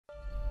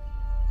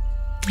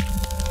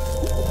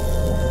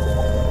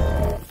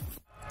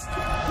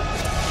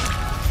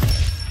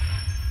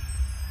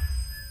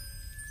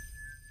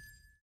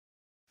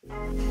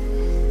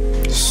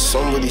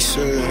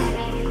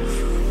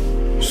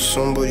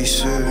Somebody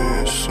said.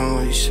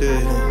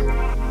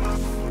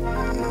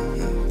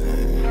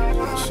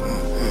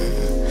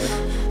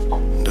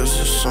 That's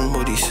what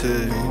somebody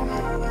said.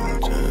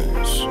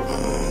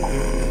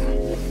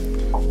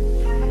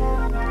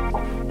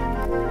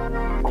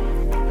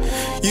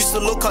 Used to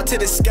look up to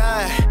the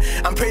sky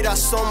and pray that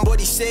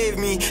somebody save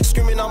me.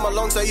 Screaming out my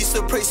lungs, I used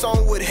to pray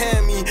someone would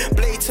hear me.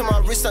 Blade to my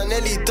wrist, I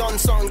nearly done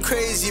something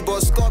crazy,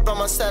 but God by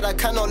my side, I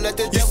cannot let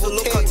the devil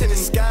take me. Used to look up to the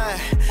sky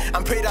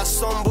and pray that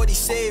somebody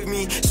save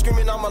me.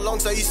 Screaming out my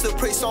lungs, I used to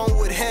pray someone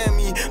would hear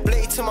me.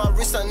 Blade to my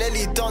wrist, I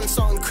nearly done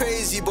something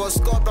crazy, but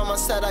God by my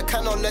side, I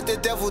cannot let the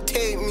devil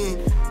take me.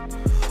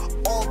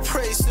 All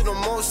praise to the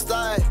Most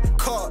High.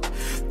 Cut.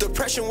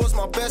 Depression was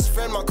my best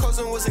friend, my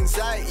cousin was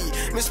anxiety.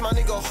 Miss my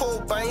nigga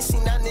Hope, I ain't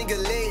seen that nigga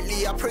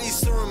lately. I pray he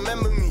still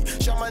remember me.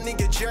 Shout my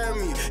nigga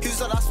Jeremy, he was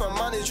like, that's my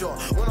manager.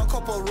 When I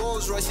cop a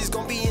Rolls Royce, he's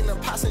gonna be in the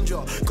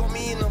passenger. Got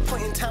me in a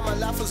point in time, my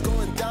life was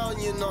going down,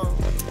 you know.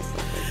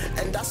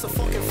 And that's a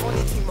fucking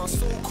funny thing. My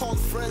so-called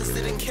friends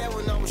didn't care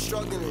when I was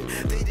struggling.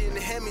 They didn't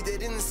hear me, they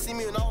didn't see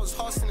me when I was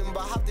hustling.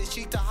 But have the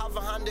cheek to have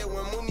a hand there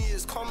when money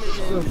is coming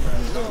in.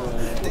 No,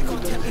 they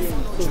can't tell me for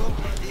no joke.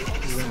 They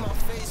only see my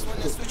face when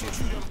they're switching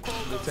through them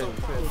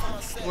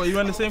programs. What, you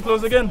wearing the same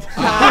clothes again?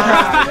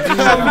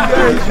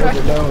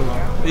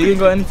 You ain't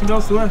got anything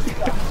else to wear?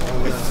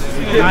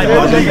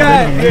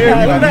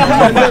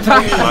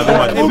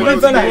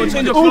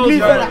 Change your clothes.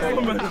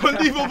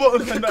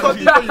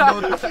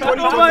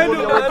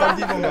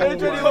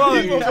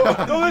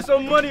 Don't waste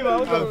some money, man.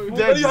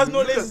 He has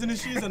no laces in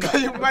his shoes and that.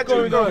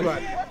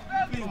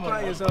 Please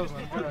buy yourself,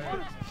 man.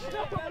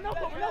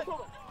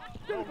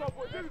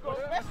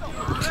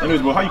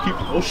 Anyways, bro, how you keep?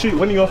 Oh shit,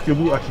 when are you off your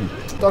boot actually?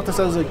 Doctor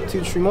says like 2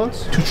 to 3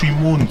 months. 2 to 3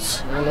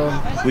 months.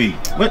 Wait,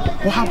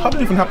 how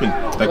did it even happen?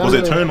 Like, was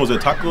it a turn? Was it a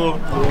tackle?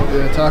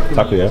 Yeah, tackle.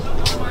 Tackle, yeah.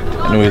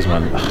 Anyways,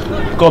 man,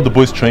 got the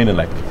boys training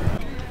like.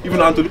 Even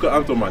Anto, look at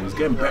Anto, man. He's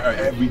getting better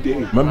every day.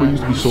 Remember, he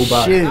used to be so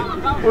bad. Shit.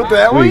 What the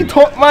hell? What you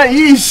talk, man?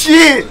 He's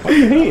shit. Why are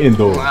you hating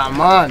though? Nah,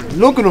 man.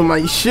 Look at him,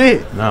 man. He's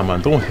shit. Nah,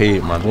 man. Don't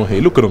hate, man. Don't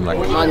hate. Look at him, like.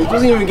 Man, he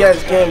doesn't even get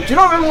his game. Do you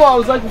not remember what I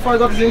was like before I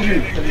got this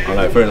injury? I'm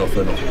like, fair enough,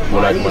 fair enough.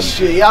 You're like, man.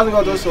 Shit. He hasn't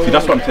got those. See,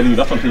 that's what I'm telling you.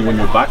 That's what I'm telling you. When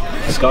you're back,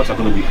 the scouts are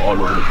gonna be all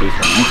over the place,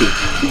 man.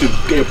 You should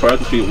get your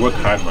priority straight. Work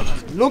hard, man.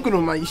 Look at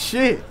him, man. He's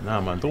shit. Nah,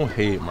 man. Don't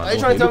hate, man. Are you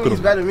trying to tell me he's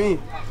better than me?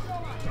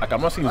 Like,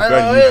 I'm not saying he's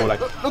better than you, but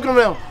like. Look at him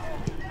now.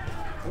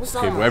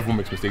 Okay, well, everyone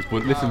makes mistakes,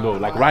 but listen though,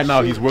 like right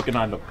now he's working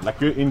on, like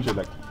you're injured,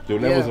 like the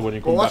levels of when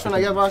you come back. Watch when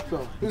I get back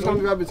though. Who's gonna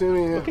be back between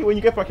me? Okay, when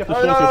you get back, you have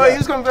to show yourself.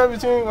 Who's gonna be back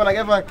between me when I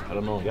get back? I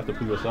don't know, you have to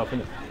prove yourself,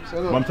 innit?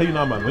 But I'm telling you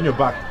now, man, when you're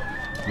back,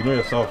 you know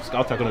yourself,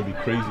 scouts are gonna be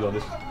crazy on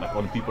this, like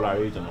on people our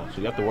age and all.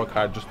 So you have to work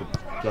hard just to, you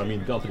know what I mean,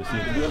 get onto the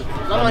scene.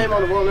 I'm not him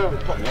on the ball now.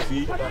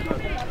 See? Finish,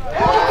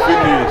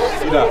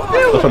 see that?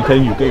 That's what I'm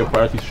telling you, get your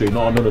priorities straight,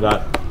 not none of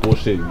that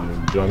bullshit, you know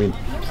what I mean?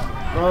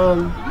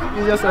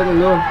 Easier said than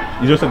done.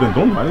 Easier said than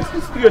done, man. It's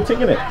you're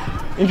taking it.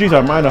 Injuries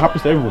are minor,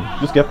 happens to everyone.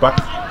 Just get back,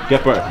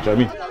 get better. Do you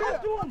know what I mean?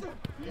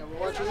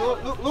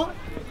 Look.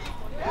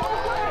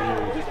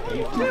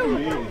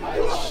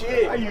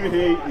 Shit. How you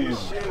hating?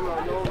 Shit,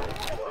 man, no.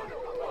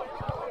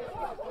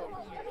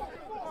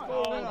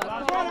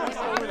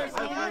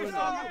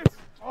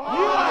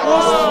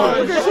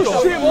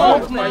 Shit,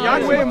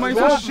 man. Wait, man.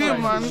 So shit,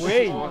 man.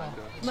 Wait.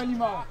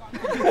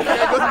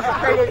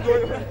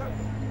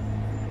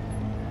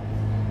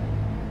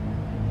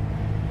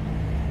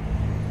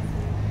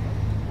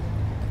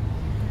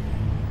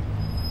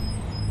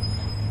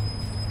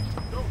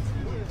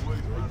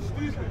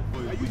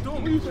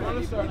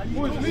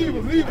 Boys, leave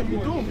him, you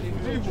don't.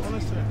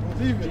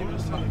 Leave him.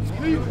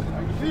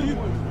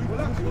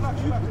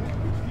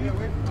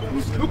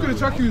 Look at the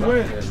track he was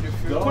wearing.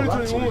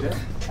 2021.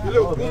 You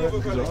little boomer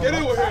fella. Get in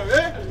with him, eh?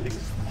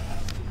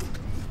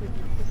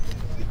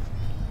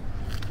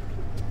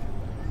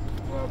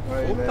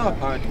 What that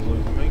party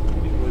was? Make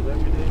money boys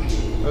every day.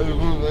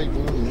 Everyone like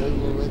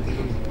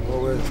money.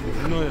 Always.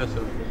 You know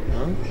yourself.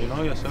 Huh? You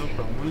know yourself,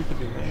 bro. Money to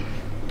be made.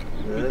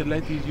 You could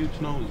let these youths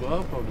know as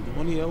well, bro. There's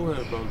money out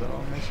here, bro. They're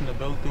all messing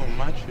about doing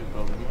mad shit,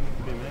 bro. There's money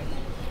to be made.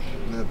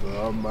 Yeah,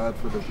 bro. I'm mad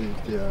for the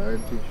 50,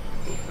 aren't you?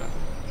 Okay.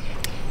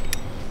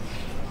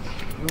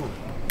 Yo,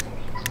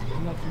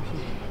 I'm not too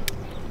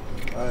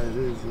sure. Alright, it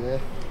is, yeah.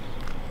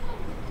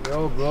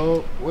 Yo,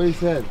 bro. What you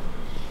said?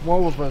 Come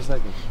over for a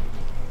second.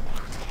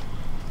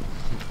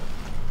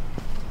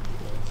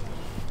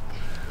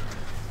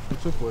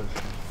 What's up, boys?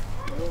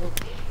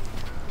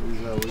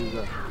 What is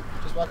that?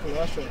 Just back from the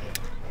restaurant.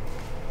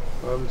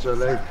 What's your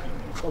leg?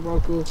 Come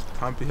on, cool.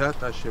 Can't be hurt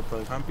that shit,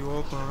 bro. Can't be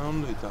walking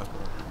around like that,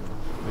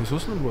 bro. He's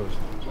hustling, boys.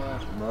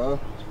 No.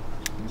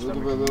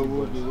 Looking for a little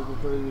wood, looking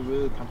for a little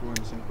bit. Can't be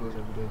wearing the same clothes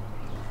every day.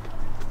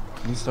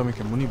 You need to start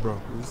making money, bro.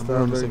 You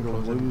start making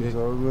money, I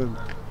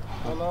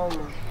know,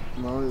 man.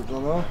 No, you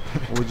don't know?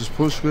 We just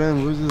push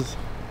grand, what is this?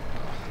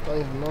 I don't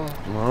even know.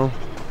 No.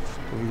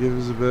 If you give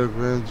us a bit of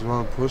grand, you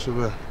want to push a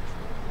bit.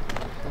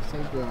 I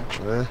think, bro.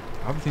 Yeah?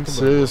 I'm thinking about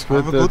serious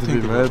quit there to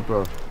be mad,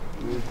 bro.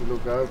 We need to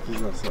look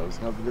after ourselves,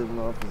 not be living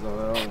off as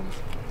our own.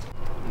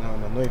 No,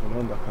 not even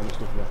on that kind of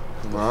stuff, man.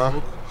 Nah.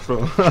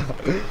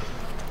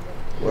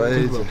 Why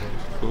is it?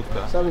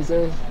 What's that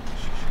saying?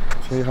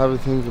 Can you have a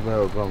think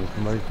about it, bro?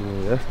 Come on,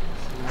 yeah?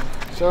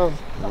 Sure.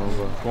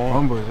 Go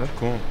on, boys, yeah?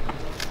 Go on.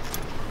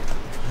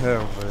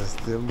 Yeah, boys,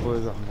 them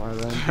boys are my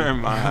land. They're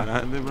mad,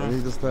 aren't they, bro? They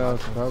need to start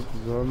crap,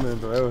 you know what I mean?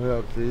 They're out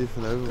here beef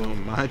and everything.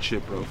 Doing mad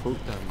shit, bro. Fuck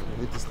them, bro.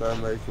 They need to start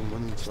making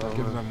money. Start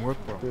giving them work,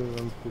 bro.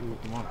 Come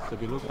on. They'll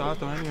be looked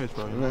after anyways,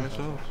 bro. You know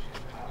yourself.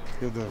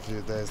 Give them a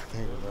few days to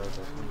think about it.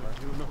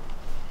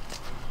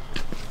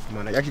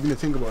 Man, I actually didn't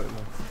think about it,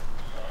 man.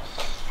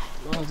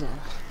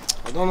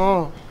 I don't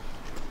know.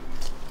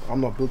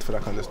 I'm not built for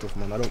that kind of stuff,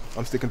 man.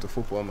 I'm sticking to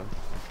football, man.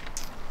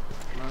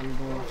 Man,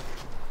 bro.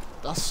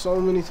 That's so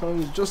many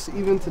times, just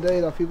even today,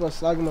 that people are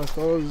slagging my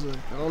clothes. Like,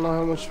 I don't know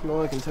how much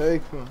more I can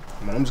take, man.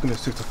 Man, I'm just gonna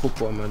stick to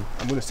football, man.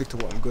 I'm gonna stick to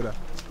what I'm good at.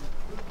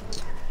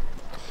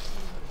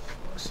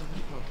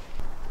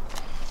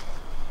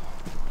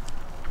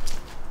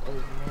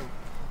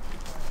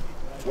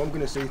 What I'm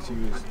gonna say to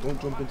you is,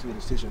 don't jump into a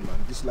decision, man.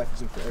 This life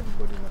isn't for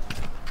everybody, man.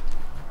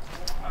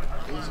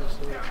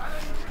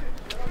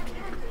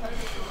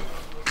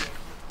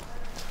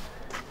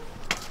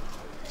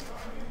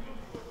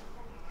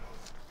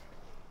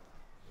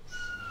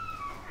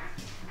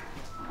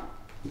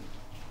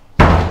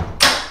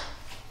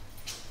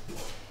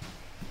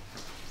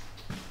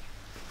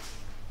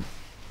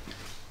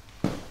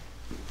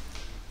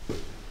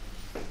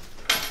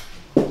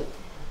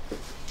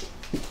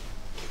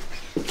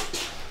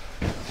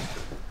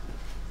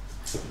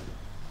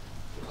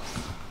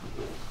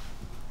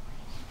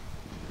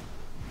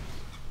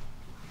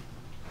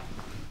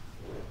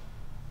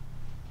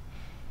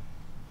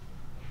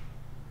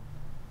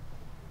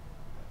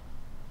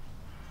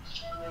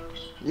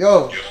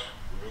 Yo. What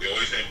you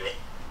saying,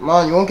 bro?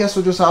 Man, you won't guess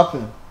what just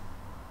happened.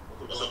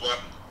 What's up, man?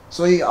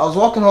 So I was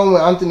walking home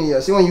with Anthony.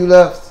 See when you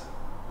left?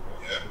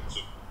 Yeah, what's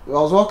up? I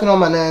was walking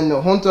home and then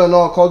Hunter and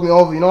all called me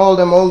over. You know all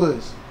them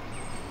olders?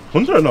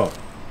 Hunter or not?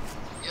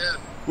 Yeah.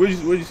 Where'd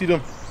you see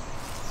them?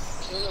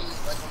 Saw them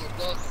like on the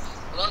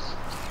block.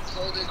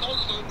 So they called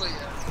us over,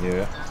 yeah.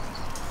 Yeah.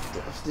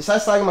 They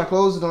started slagging my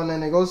clothes down and then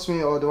they goes to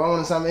me, oh, do I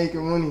want to start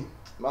making money?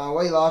 Man,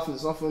 why you laughing?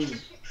 It's not funny. Wait,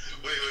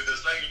 they're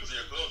slagging because of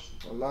your clothes?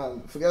 Oh,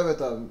 man, forget about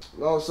that.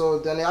 No, so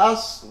then they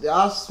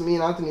asked me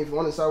and Anthony if we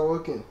want to start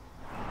working.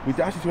 We asked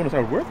you if you want to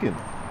start working?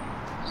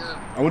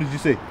 Yeah. And what did you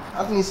say?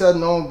 Anthony said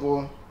no,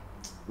 bro.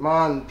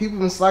 Man, people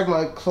been slagging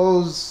my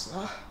clothes.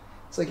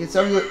 It's like it's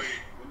everywhere.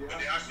 When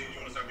they asked you if you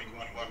want to start making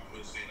money, why would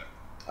you say that?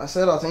 I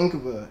said I'll think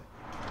about it.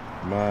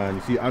 Man,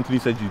 you see, Anthony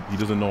said he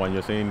doesn't know, and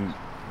you're saying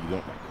you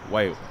don't.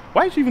 Why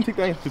did you even take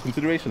that into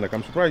consideration? Like,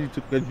 I'm surprised you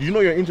took that. You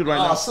know you're injured right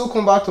now. I'll still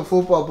come back to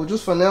football, but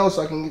just for now,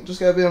 so I can just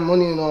get a bit of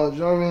money and all. Do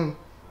you know what I mean?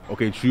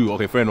 Okay, true.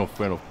 Okay, fair enough.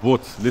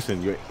 But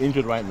listen, you're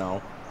injured right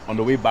now, on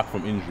the way back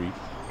from injury,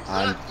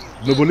 and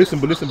no, but listen.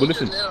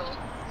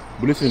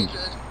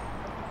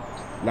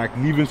 Like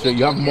leaving straight,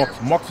 you have mocks.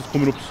 Mocks is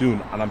coming up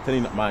soon, and I'm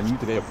telling you, man, you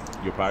need to get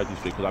your priorities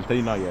straight. Because I'm telling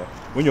you now, yeah,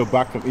 when you're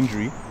back from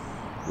injury,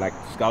 like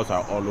scouts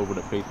are all over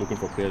the place looking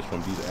for players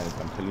from these ends.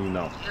 I'm telling you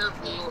now.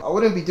 I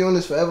wouldn't be doing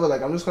this forever.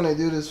 Like, I'm just gonna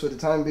do this for the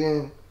time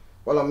being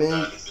while I'm in.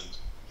 Listen,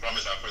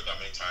 promise I've heard that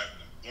many times.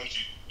 Don't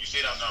you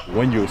say that now.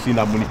 When you're seeing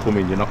that money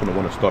coming, you're not gonna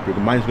want to stop. Your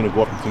mind's gonna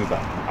go up to things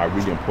that are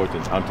really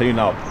important. I'm telling you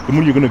now, the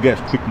money you're gonna get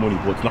is quick money,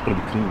 but it's not gonna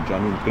be clean. Do you know what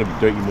I mean? It's gonna be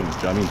dirty money. Do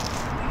you know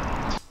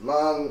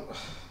what I mean? Man,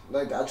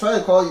 like, I tried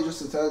to call you just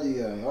to tell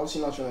you,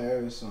 obviously not trying to hear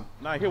it, so.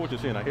 Nah, I hear what you're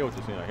saying.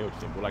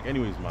 But like,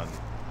 anyways, man,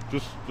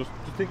 just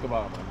think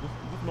about it, man.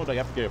 Just know that you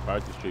have to get your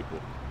priorities straight, bro.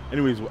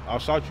 Anyways, I'll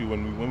shout you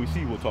when we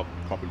see you. We'll talk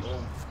properly.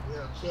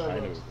 Yeah, sure.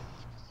 Anyway.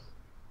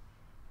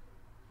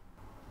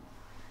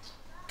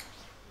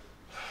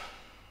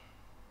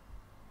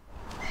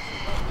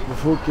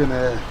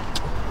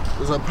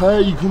 There's a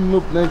party coming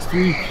up next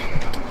week.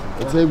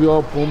 I'd say we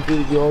all pump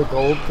it, we all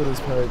go up to this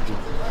party.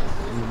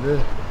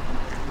 Yeah.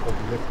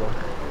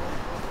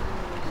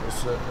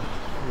 That's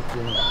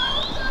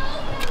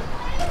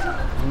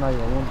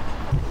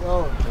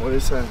Yo, what are you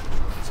saying?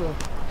 so,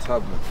 What's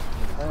happening?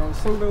 I was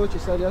thinking about what you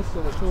said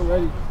yesterday. It's all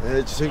ready. Yeah,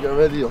 you think you're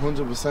ready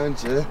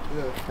 100%, yeah?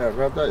 Yeah,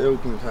 grab that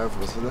yoke in the car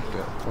for us, yeah?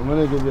 I'm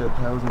gonna give you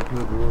 1,000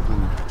 quid worth,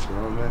 and you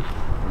know what I mean?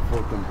 And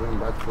fucking bring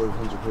back 500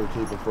 quid,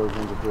 keep a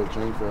 500 quid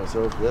drink for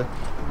yourself, yeah?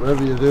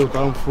 Whatever you do,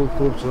 don't fuck up,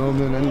 you know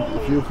what I mean?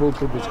 If you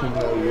fuck up, it's coming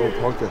out of your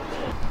pocket.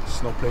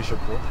 It's no pressure,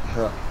 bro.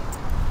 Yeah.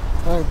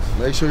 Thanks.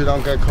 Make sure you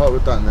don't get caught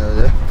with that now,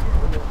 yeah?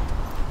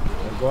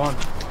 Go on.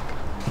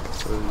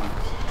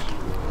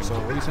 So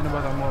what are you saying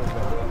about that mall?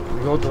 We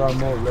go to that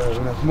mall there,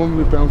 and if mum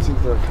we bounce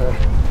into the car.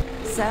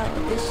 So,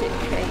 this shit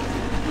crazy.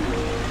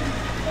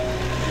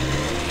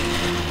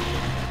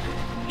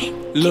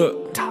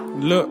 Look,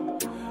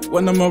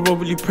 when I'm on road,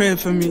 will you pray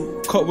for me?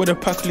 Caught with a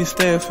pack, will you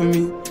stay for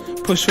me?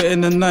 Push it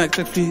in the night,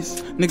 click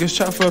please. Niggas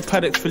chat for a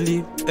paddock for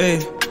leave.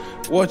 Ayy,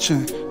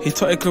 watching, he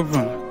thought he could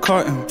run.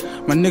 Caught him,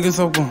 my niggas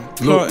are one,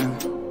 plotting.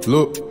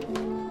 Look,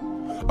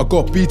 I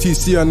got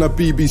BTC and a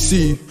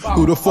BBC.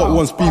 Who the fuck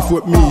wants beef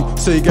with me?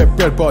 Say you get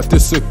bread but I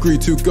disagree.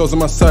 2 girls on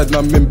my side and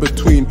I'm in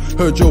between.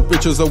 Heard your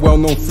bitch is a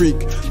well-known freak.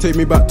 Take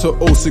me back to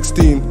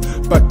 016.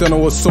 Back then I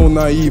was so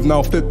naive.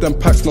 Now flip them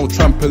packs, no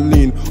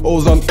trampoline.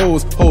 O's on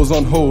O's, hoes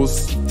on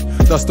hoes.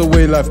 That's the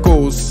way life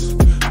goes.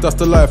 That's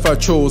the life I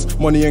chose.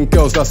 Money and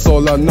girls, that's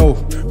all I know.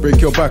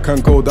 Break your back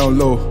and go down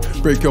low.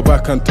 Break your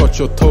back and touch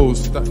your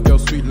toes. That girl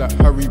sweet like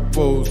Harry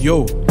Bowes.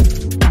 Yo,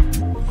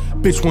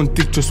 bitch one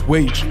dick, just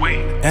wait.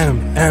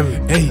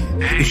 M-M-A.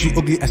 If she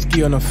ugly, I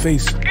ski on her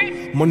face.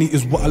 Money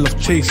is what I love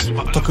chase.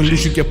 Talking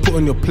loose, you get put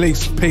on your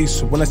place.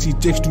 Pace. When I see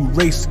Jakes do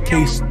race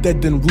case.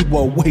 Dead and rude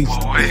while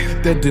waste.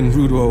 Dead and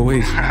rude while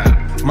waste.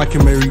 Mike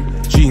and Mary,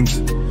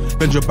 jeans.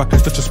 Bend your back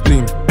and touch a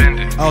spleen.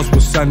 I was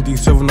with Sandy,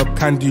 serving up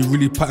candy,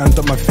 really patterned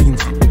up my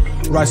fiends.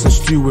 Rice and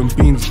stew and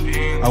beans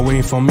are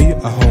waiting for me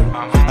at home.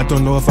 I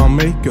don't know if I'll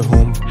make it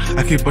home.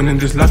 I keep running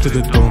this life to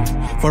the dome.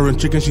 Foreign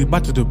chicken, she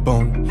bite to the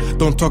bone.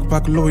 Don't talk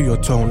back, lower your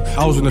tone.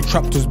 I was in the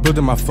trap, just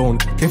building my phone.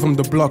 Came from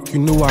the block, you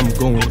know I'm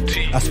going.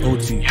 That's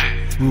OT.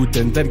 Rude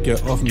and dead,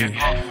 get off me.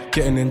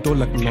 Getting in door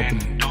like Monopoly.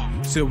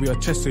 Say we are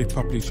chest safe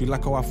properly. She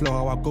like how I flow,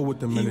 how I go with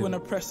the melody. He wanna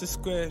press the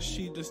square,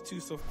 she does too,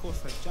 so of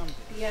course I jammed it.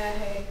 Yeah,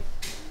 hey.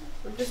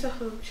 I'm just at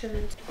home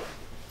chilling.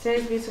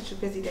 Today's been such a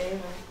busy day,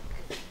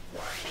 like.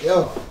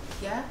 Yo.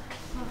 Yeah?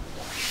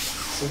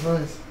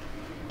 Surprise.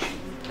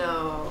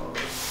 No.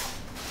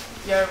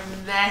 You're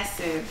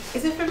massive.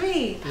 Is it for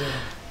me? Yeah.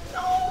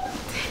 No.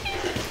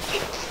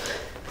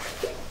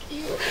 Thank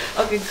you.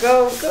 Okay,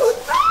 go. No!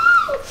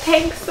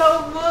 Thanks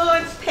so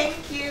much.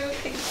 Thank you.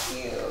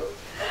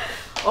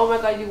 Oh my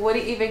god, you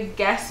wouldn't even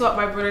guess what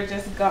my brother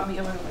just got me.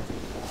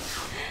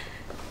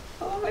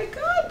 Oh my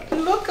god,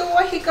 look at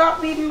what he got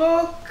me.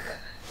 Look.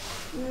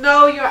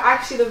 No, you're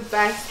actually the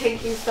best.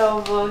 Thank you so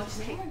much. I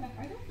don't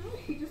know.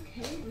 He just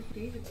came and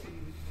gave it to me.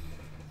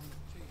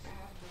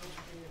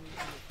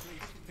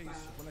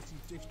 When I see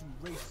Jakes do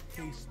race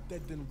case.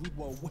 Dead and rude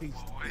while waste.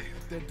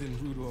 Dead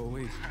and rude while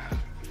waste.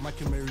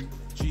 Mike and Mary,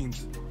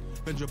 jeans.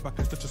 Bend your back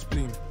and touch a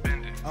spleen.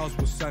 I was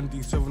with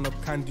Sandy, serving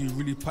up candy,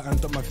 really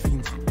patterned up my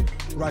fiends.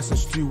 Rice and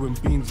stew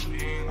and beans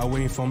are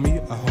waiting for me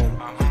at home.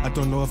 I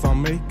don't know if I'll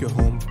make it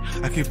home.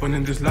 I keep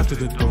running this life to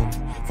the dome.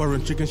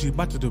 Foreign chicken, she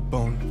bite to the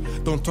bone.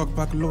 Don't talk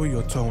back, lower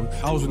your tone.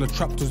 I was in the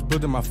trap, just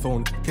building my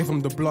phone. Came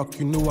from the block,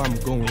 you know I'm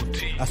going.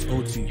 That's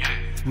OT.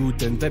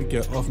 Rude and dead,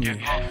 get off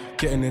me.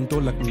 Getting in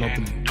door like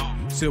Monopoly.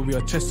 Say we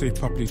are chest safe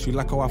properly. She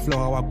like how I flow,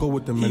 how I go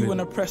with the melody. He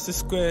wanna press the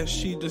square,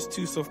 she does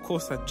too, so of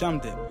course I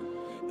jammed it.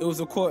 It was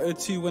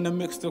 1:45 when I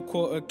mixed a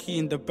quarter key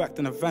in the back,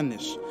 then I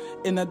vanished.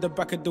 In at the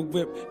back of the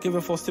whip, gave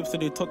her 4 sips so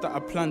they thought that I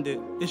planned it.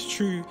 It's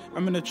true,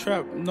 I'm in a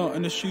trap, not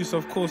in the shoe, so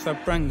of course I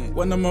brang it.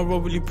 One of my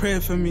really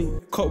praying for me,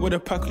 caught with a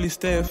pack really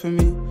stare for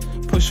me.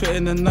 Push her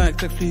in the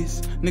night, like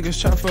please. Niggas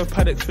chat for a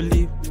paddock for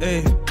leave.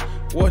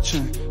 Ayy,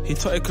 watching, he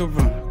thought it could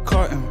run,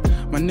 caught him.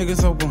 My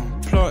niggas are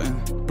one, plotting.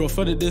 Bro,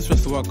 flooded this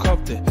wrist, so I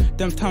copped it.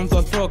 Them times I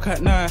was broke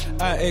at night,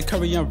 I ate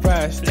curry and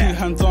rice. 2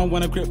 hands on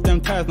when I grip them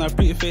ties. Now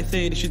pretty face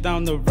say that she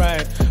down the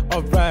ride.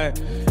 Alright,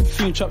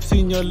 fiend trap,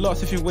 seen your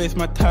loss if you waste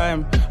my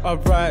time.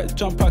 Alright,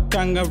 jump out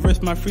gang, I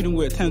risk my freedom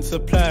with 10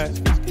 supply.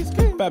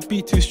 Bad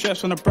B too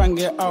stretched when I bring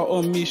it out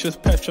on me, she was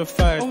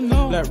petrified. Oh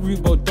no. Like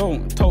Rubo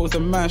don't, toes a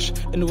mash,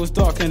 and it was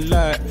dark and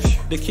light.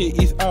 The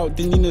kitty's out,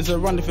 the Nina's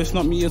around, if it's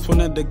not me, it's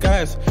one of the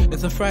guys.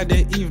 It's a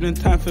Friday evening,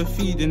 time for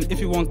feeding, if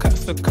you want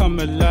cats to come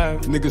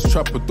alive. Niggas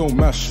trap but don't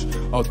mash.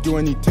 I'll do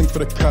anything for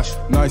the cash.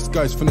 Nice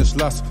guys finish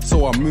last,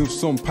 so I move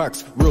some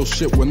packs. Real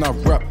shit when I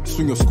rap,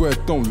 swing your square,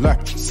 don't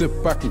lack.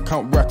 Sit back and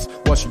count racks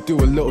while she do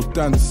a little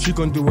dance. She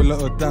gon' do a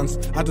little dance.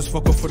 I just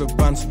fuck up for the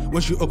bands.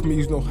 When she up me,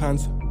 use no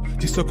hands.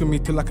 She sucking me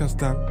till I can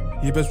stand.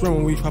 You best run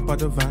when we hop out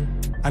the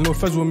van. I know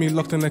feds with me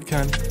locked in a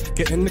can.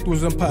 Getting nicked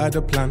wasn't part of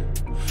the plan.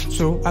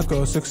 So I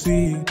gotta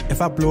succeed.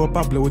 If I blow up,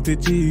 I blow with the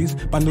G's.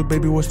 Bando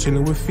baby was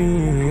chilling with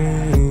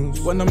fiends.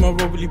 One of my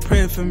really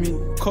praying for me,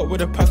 caught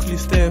with a pack really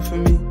stare for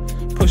me.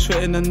 Push her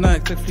in the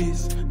night, like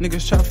please.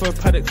 Niggas chat for a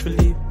paddock for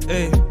leave.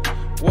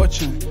 Ayy,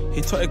 watching,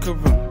 he thought it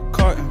could run,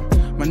 caught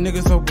him. My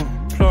niggas are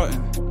one,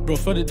 plotting. Bro,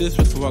 flooded this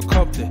wrist, so I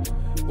copped it.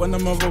 One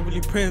of my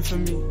really praying for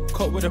me,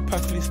 caught with a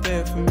pack really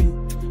stare for me.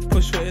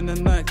 Push her in the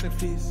night, like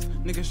please.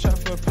 Niggas chat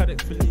for a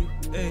paddock for leave.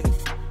 Ayy,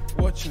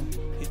 watching,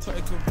 he thought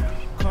it could run,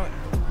 caught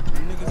him. My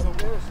niggas are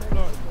one,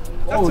 plotting.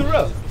 That's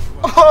Tyrell.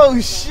 Oh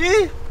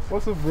shit!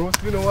 What's up, bro? It's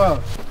been a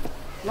while.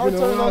 Long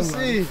time no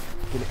see.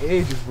 Been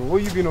ages, bro.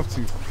 What you been up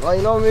to? Well,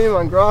 you know me,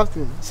 man,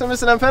 grafting. Still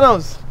missing them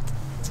penalties.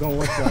 Don't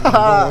watch that, man. Don't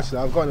watch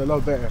that. I've gotten a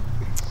lot better.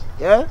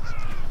 Yeah?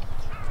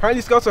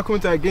 Apparently scouts are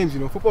coming to our games, you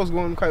know. Football's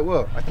going quite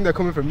well. I think they're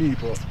coming for me,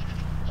 but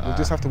we'll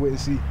just have to wait and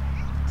see.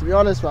 To be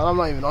honest, man, I'm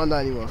not even on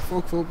that anymore.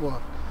 Fuck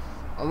football.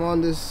 I'm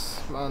on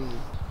this, man.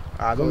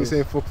 Don't be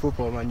saying fuck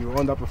football, man. You were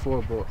on that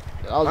before, but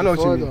I know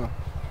what you mean.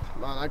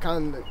 Man, I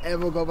can't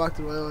ever go back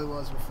to where I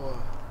was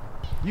before.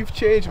 You've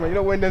changed, man. You're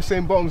not wearing them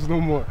same bottoms no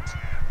more.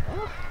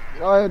 You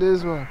know how it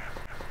is, man.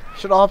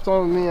 Should have hopped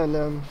on with me and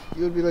then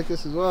you'd be like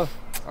this as well.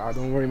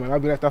 Don't worry, man. I'll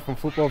be like that from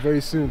football very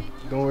soon.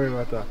 Don't worry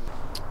about that.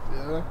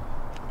 Yeah?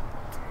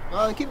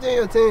 Nah, keep doing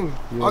your thing.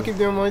 Yeah. I'll keep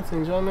doing my thing,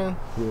 you know what I mean?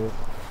 Yeah.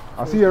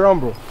 I'll see you around,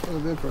 bro. That's a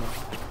bit, bro.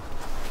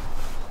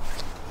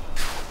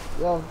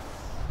 Yeah.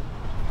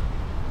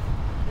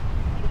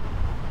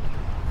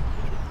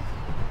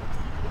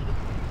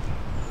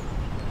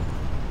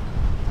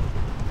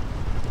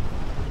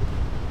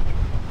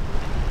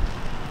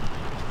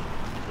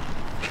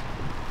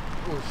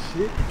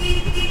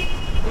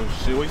 Oh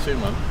shit, what you saying,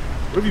 man?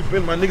 Where have you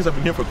been, man? Niggas have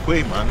been here for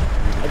Quay, man.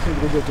 I just need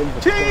to go get them.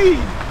 Gee!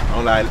 I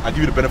don't lie, I give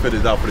you the benefit of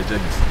the doubt for the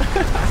Jennies.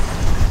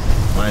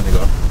 My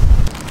nigga.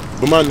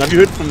 But man, have you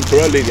heard from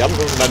Tyrell lately? I haven't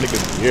heard from that nigga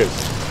in years.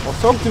 I was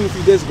talking to him a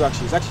few days ago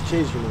actually. It's actually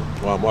changed, you know.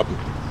 Wow, what happened?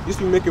 He used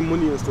to be making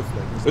money and stuff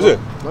like that. Is it?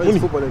 Not in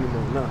football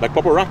anymore, nah. Like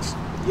proper rats?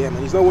 Yeah,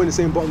 man. He's not wearing the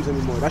same bottoms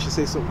anymore. That should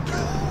say something.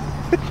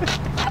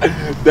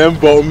 Them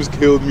bottoms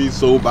killed me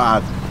so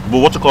bad. But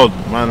what's it called,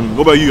 man?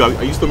 What about you?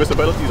 Are you still missing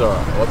penalties or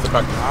what's the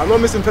crack? I'm not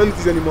missing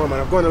penalties anymore,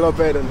 man. I've gone a lot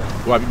better than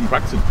that. Well, have you been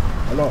practicing?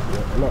 A lot,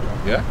 yeah, a lot.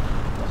 Man. Yeah?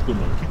 That's good,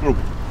 man. Keep it up.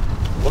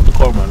 What's the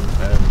call, man?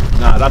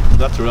 Nah,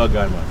 that's a real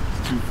guy, man.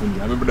 It's too funny.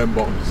 I remember them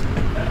bottoms.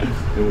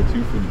 They were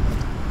too funny.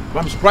 But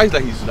I'm surprised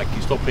that he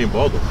stopped playing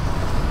ball though.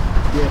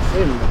 Yeah,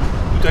 same, man.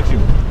 Who texted you?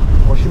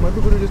 Oh shit, my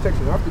people just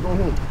texted me. I have to go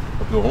home.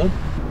 Have to go home?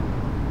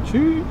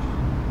 Gee.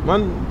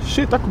 Man,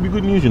 shit, that could be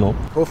good news, you know.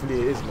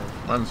 Hopefully it is, man.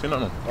 Man, say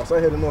nothing. I'll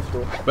start heading off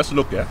though. Best of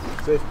luck, yeah?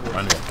 Safe, bro.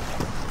 Man, yeah.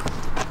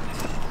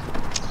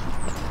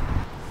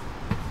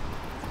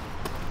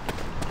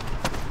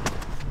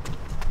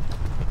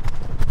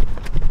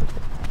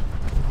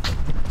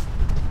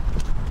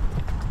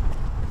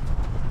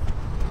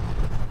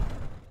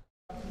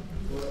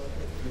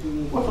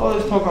 What's all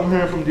this talk I'm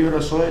hearing from the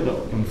other side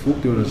though? And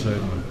fuck the other side,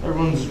 man.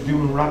 Everyone's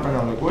doing rapper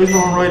now. Like, why is no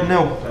one right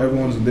now?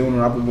 Everyone's doing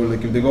rapper, but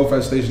like if they go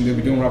fast station, they'll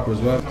be doing rapper as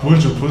well.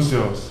 Bunch of pussy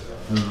house.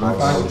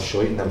 I'm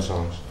shooting them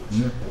songs.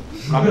 Yeah.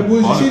 Okay,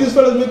 boys, you see this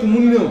fella's making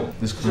money now?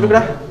 This look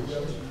at that.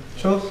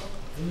 Show.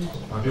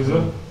 These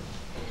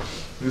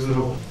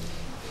are.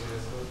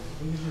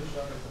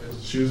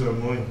 Shoes are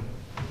mine.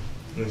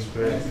 Nice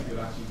pair.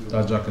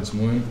 That jacket's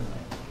mine.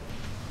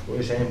 What are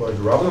you saying, boys?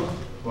 Rob them?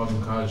 Rob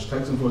them cash.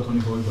 Text them for a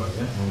 25 back,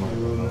 yeah? Oh my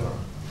God.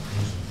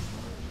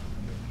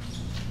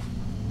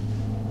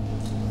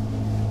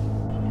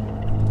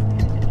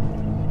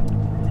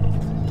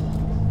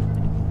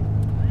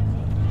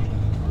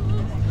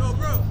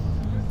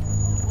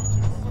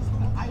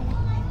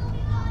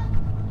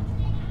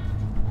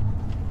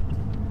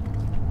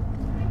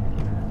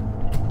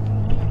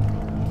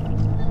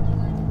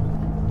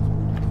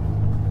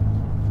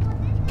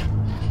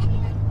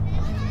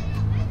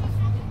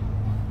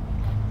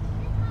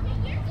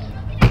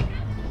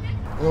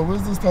 Yo,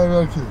 where's this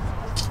Tyrell kid?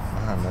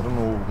 Man, I don't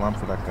know who I'm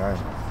for that guy.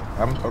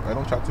 I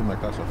don't chat to him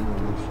like that, so I don't know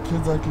who he is.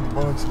 Kids actually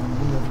box me.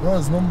 Have you got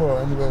his number or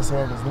anybody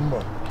saw his number?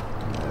 Yeah,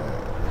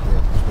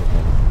 that's good,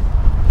 man.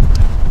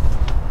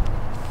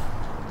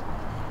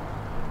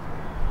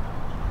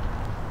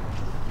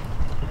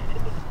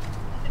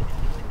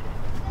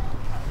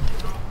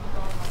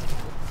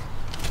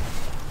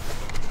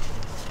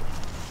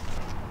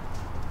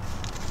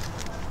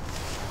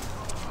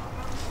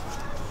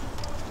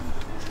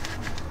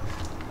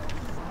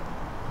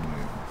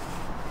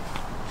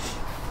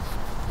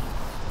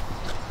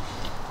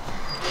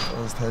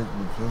 Let's take the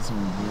piss with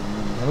you.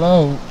 Hello?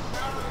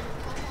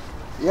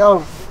 Yo.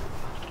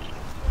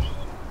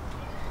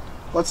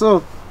 What's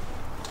up?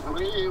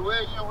 Where you?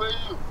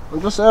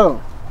 I'm just out.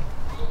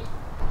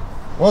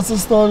 What's the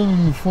story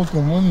with the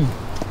fucking money?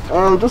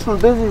 Just been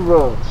busy,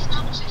 bro. What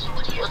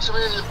you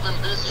mean you've been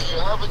busy? You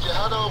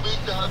had all week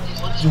to have me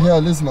money. Yeah,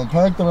 listen, I'm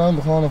parked around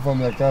the corner from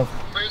that cafe.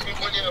 Bring me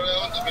money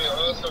around to me or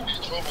else I'll be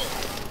in trouble.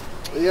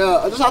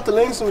 Yeah, I just have to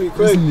link somebody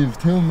quick. Listen, you've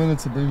 2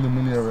 minutes to bring the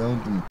money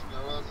around to me.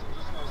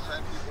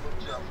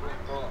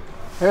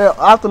 Here,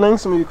 I have to link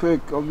somebody quick.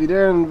 I'll be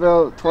there in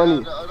about 20. I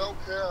don't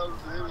care how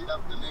really you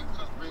have the link,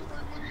 just bring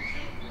my money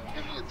to me.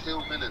 Give me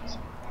 2 minutes.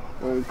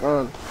 Oh,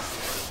 God.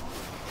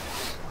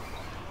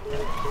 Yeah,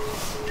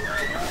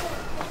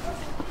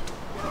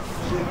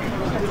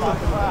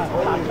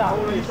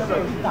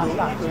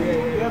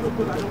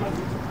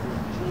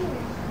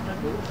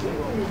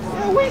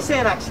 what are you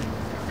saying, actually?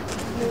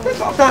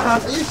 Take off that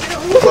hand.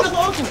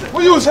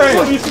 What are you saying?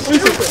 What are you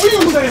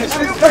saying?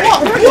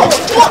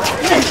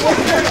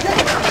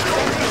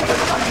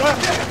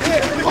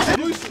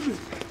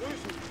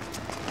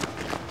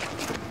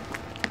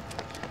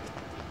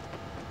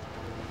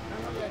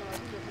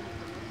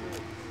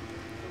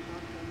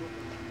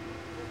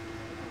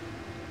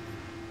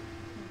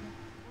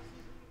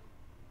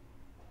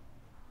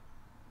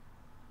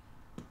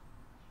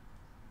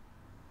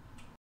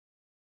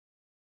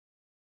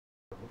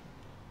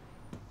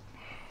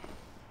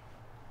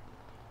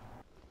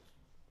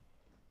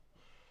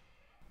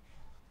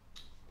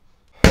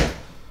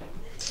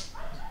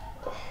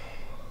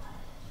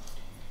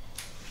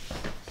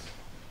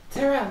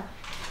 Tyrell,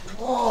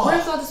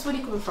 where's all this money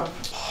coming from?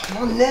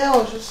 Not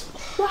now, just...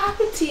 What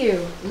happened to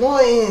you?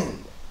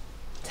 Nothing.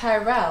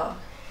 Tyrell,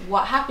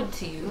 what happened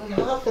to you?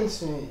 What happened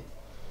to me?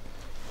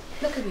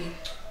 Look at me.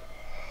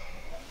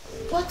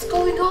 What's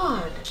going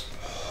on?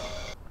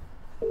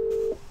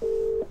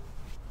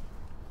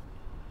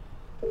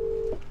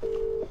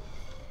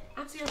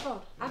 Answer your phone.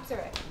 Answer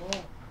it. No.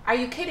 Are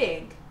you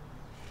kidding?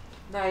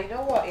 Nah, you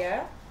know what,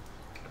 yeah?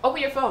 Open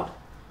your phone.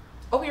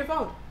 Open your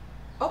phone.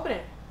 Open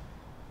it.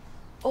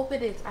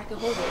 Open it. I can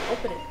hold it.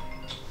 Open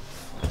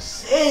it.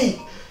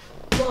 Hey!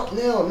 Not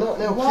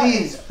now, What?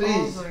 please,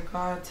 please. Oh my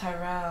god,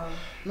 Tyrell.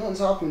 Nothing's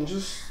happening,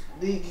 just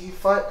you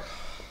fight.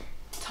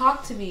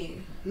 Talk to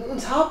me.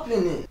 Nothing's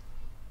happening.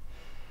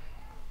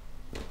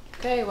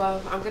 Okay,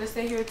 well, I'm gonna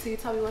stay here until you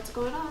tell me what's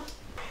going on.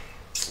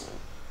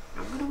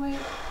 I'm gonna wait.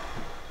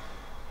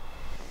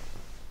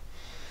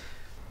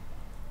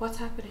 What's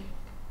happening?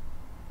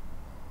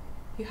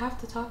 You have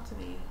to talk to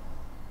me.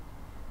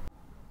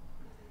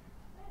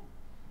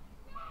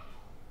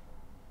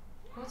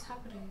 What's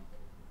happening?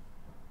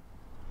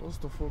 What's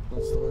the fuck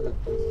that started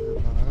this hit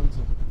my hands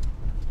up?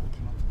 I told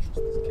you not to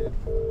trust this kid.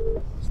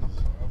 He's not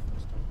clever.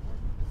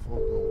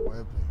 Fucking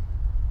weapon.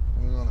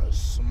 I'm gonna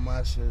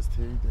smash his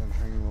teeth and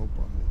hang him up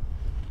on me.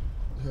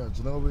 Yeah,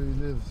 do you know where he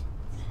lives?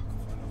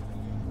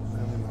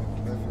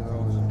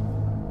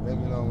 Let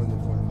me know when you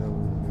find out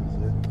where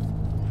he lives, yeah?